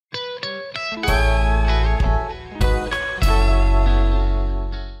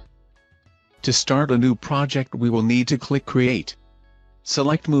To start a new project we will need to click Create.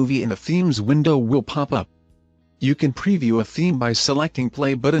 Select Movie and a Themes window will pop up. You can preview a theme by selecting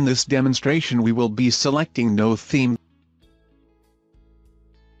Play, but in this demonstration we will be selecting No Theme.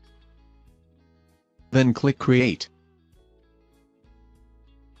 Then click Create.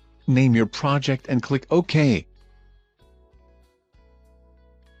 Name your project and click OK.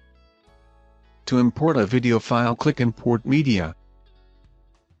 To import a video file, click Import Media.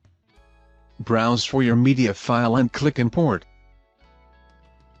 Browse for your media file and click Import.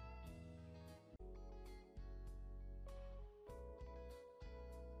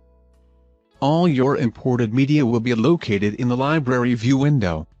 All your imported media will be located in the Library View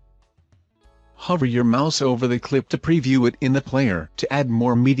window. Hover your mouse over the clip to preview it in the player. To add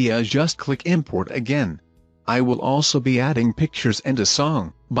more media, just click Import again. I will also be adding pictures and a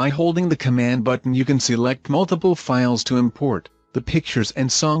song. By holding the command button you can select multiple files to import. The pictures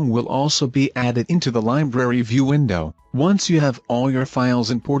and song will also be added into the Library View window. Once you have all your files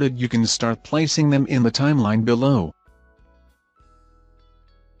imported, you can start placing them in the timeline below.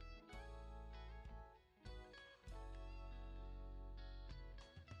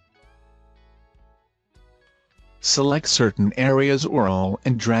 Select certain areas or all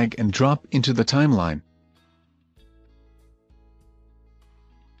and drag and drop into the timeline.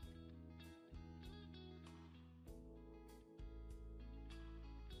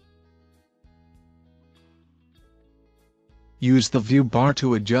 Use the view bar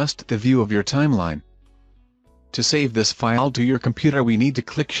to adjust the view of your timeline. To save this file to your computer we need to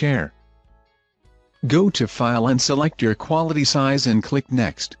click Share. Go to File and select your quality size and click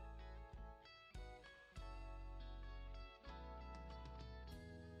Next.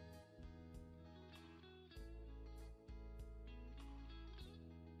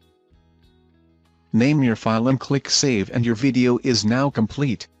 Name your file and click Save, and your video is now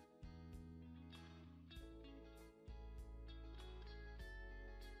complete.